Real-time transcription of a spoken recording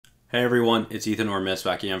Hey everyone, it's Ethan or Miss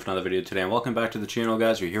back again for another video today, and welcome back to the channel,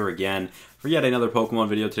 guys. We're here again for yet another Pokemon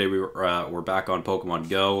video. Today we're back on Pokemon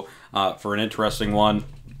Go for an interesting one.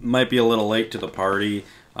 Might be a little late to the party,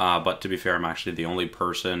 but to be fair, I'm actually the only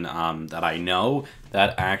person that I know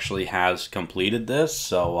that actually has completed this.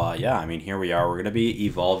 So yeah, I mean, here we are. We're going to be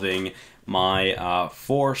evolving my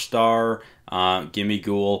 4-star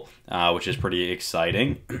Gimmighoul, which is pretty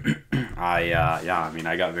exciting. Yeah, I mean,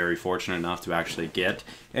 I got very fortunate enough to actually get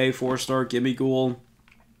a 4-star Gimmighoul,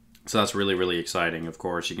 so that's really exciting. Of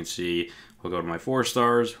course, you can see we'll go to my 4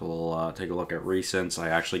 stars. We'll take a look at recents. I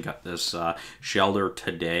actually got this Shelter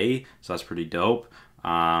today, so that's pretty dope.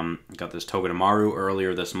 Got this Togedemaru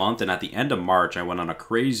earlier this month, and at the end of March, I went on a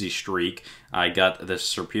crazy streak. I got this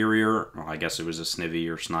Superior, well, I guess it was a Snivy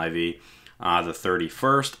or Snivy, the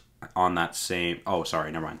 31st. On that same, oh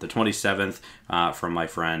sorry, never mind, the 27th from my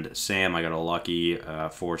friend Sam, I got a lucky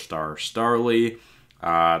 4-star Starly.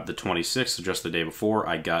 The 26th, so just the day before,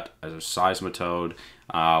 I got a Seismitoad,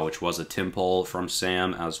 which was a Timpole from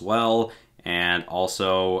Sam as well. And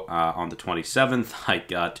also on the 27th, I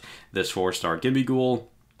got this 4-star Gimmighoul,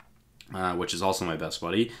 which is also my best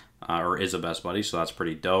buddy, or is a best buddy, so that's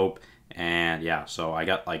pretty dope. And yeah, so I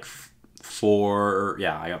got like four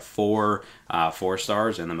 4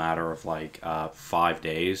 stars in the matter of like 5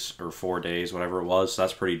 days or 4 days, whatever it was. So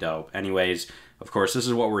that's pretty dope. Anyways, of course, this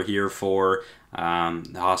is what we're here for.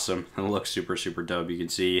 Awesome. It looks super dope. You can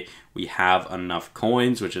see we have enough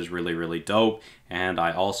coins, which is really dope, and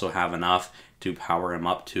I also have enough to power him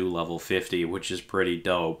up to level 50, which is pretty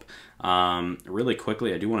dope. Really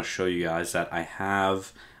quickly, I do want to show you guys that I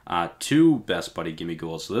have 2 Best Buddy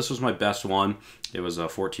Gimmighouls. So this was my best one. It was a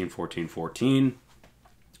 14,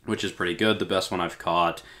 which is pretty good. The best one I've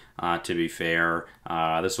caught, to be fair.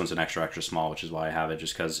 This one's an extra small, which is why I have it,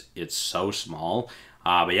 just because it's so small.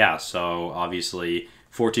 But yeah, so obviously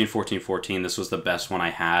 14, this was the best one I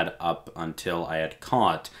had up until I had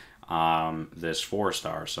caught this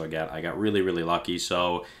 4-star. So again, I got really lucky.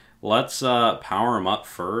 So let's power him up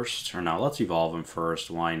first, or no, let's evolve him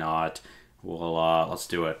first. Why not? Well, let's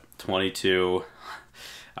do it. 22.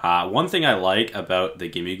 One thing I like about the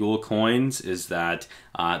Gimmighoul coins is that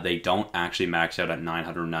they don't actually max out at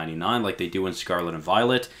 999 like they do in Scarlet and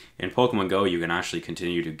Violet. In Pokemon Go, you can actually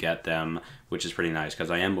continue to get them, which is pretty nice, because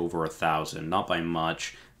I am over 1,000. Not by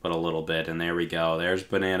much, but a little bit. And there we go. There's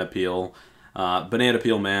Banana Peel. Banana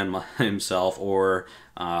Peel Man himself, or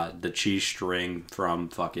the cheese string from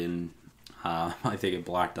fucking, I think it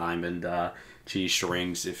Black Diamond, cheese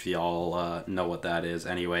strings, if y'all know what that is.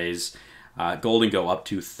 Anyways, Gholdengo up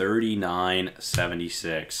to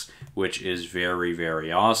 3976, which is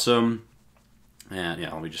very awesome. And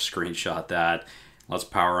yeah, let me just screenshot that. Let's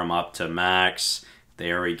power him up to max.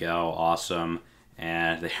 There we go. Awesome.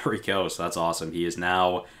 And there we go. So that's awesome. He is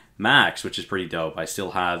now max, which is pretty dope. I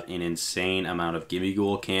still have an insane amount of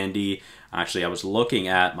Gimmighoul candy. Actually, I was looking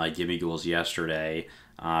at my Gimmighouls yesterday.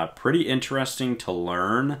 Pretty interesting to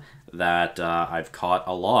learn that I've caught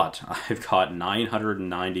a lot. I've caught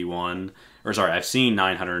 991, or sorry, I've seen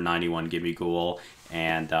 991 Gimmighoul,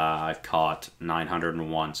 and I've caught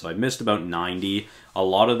 901. So I missed about 90. A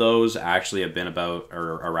lot of those actually have been about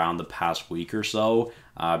or around the past week or so,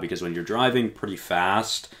 because when you're driving pretty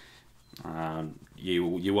fast,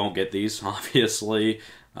 you won't get these, obviously.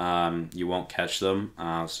 You won't catch them.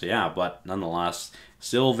 So yeah, but nonetheless,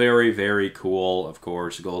 still very cool. Of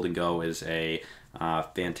course, Gholdengo is a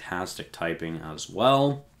fantastic typing as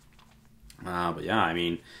well. But yeah, I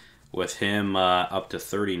mean, with him up to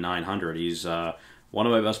 3,900, he's one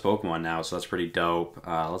of my best Pokemon now, so that's pretty dope.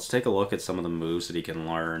 Let's take a look at some of the moves that he can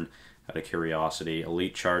learn out of curiosity.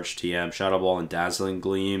 Elite Charge, TM, Shadow Ball, and Dazzling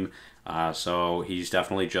Gleam. So he's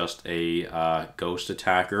definitely just a ghost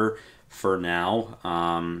attacker for now.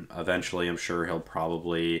 Eventually, I'm sure he'll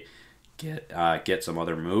probably get some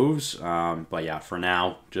other moves, but yeah, for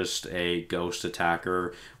now, just a ghost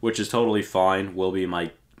attacker, which is totally fine. Will be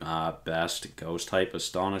my best ghost type.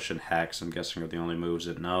 Astonish and Hex, I'm guessing, are the only moves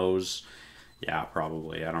it knows. Yeah,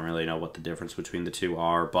 probably. I don't really know what the difference between the two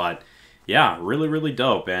are, but yeah, really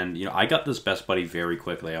dope. And you know, I got this best buddy very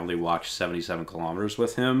quickly. I only walked 77 kilometers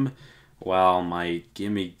with him, while my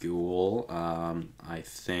Gimmighoul, I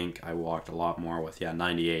think I walked a lot more with, yeah,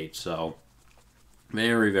 98. So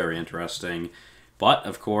very interesting. But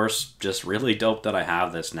of course, just really dope that I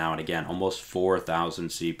have this now. And again, almost 4,000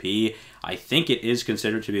 CP. I think it is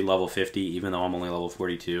considered to be level 50, even though I'm only level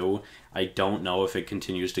 42. I don't know if it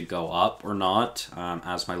continues to go up or not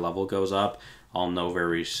as my level goes up. I'll know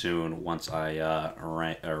very soon once I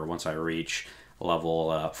reach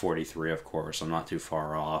level 43. Of course, I'm not too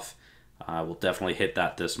far off. We'll definitely hit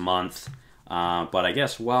that this month. But I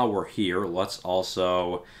guess while we're here, let's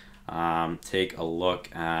also take a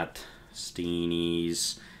look at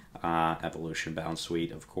Steenie's Evolution Bounce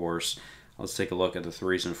Suite, of course. Let's take a look at the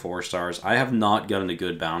 3s and 4 stars. I have not gotten a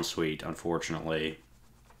good Bounce Suite, unfortunately.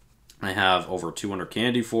 I have over 200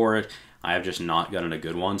 candy for it. I have just not gotten a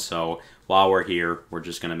good one, so while we're here, we're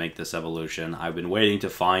just going to make this evolution. I've been waiting to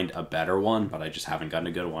find a better one, but I just haven't gotten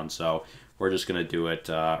a good one, so we're just going to do it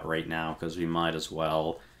right now, because we might as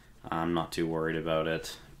well. I'm not too worried about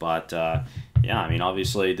it. But, yeah, I mean,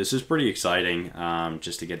 obviously, this is pretty exciting,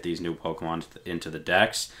 just to get these new Pokemon into the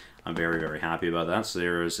decks. I'm very, very happy about that. So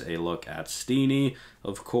there's a look at Steenie,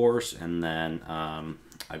 of course, and then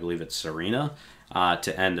I believe it's Serena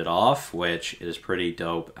to end it off, which is pretty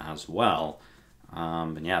dope as well.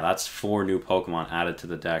 And yeah, that's 4 new Pokemon added to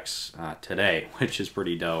the decks today, which is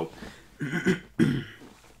pretty dope.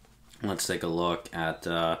 Let's take a look at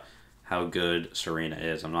how good Serena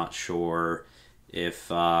is. I'm not sure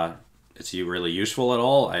if it's really useful at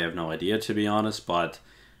all. I have no idea, to be honest, but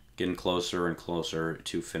getting closer and closer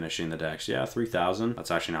to finishing the decks. Yeah, 3,000.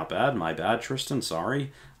 That's actually not bad. My bad, Tristan.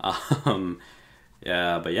 Sorry.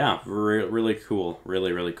 Yeah, but yeah, really cool.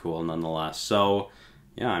 Really, really cool nonetheless. So,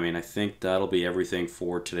 yeah, I mean, I think that'll be everything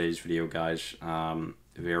for today's video, guys.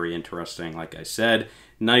 Very interesting, like I said.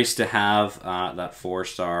 Nice to have that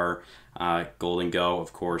 4-star Gholdengo,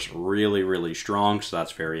 of course, really, really strong. So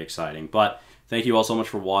that's very exciting. But thank you all so much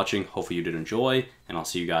for watching. Hopefully you did enjoy, and I'll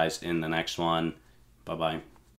see you guys in the next one. Bye-bye.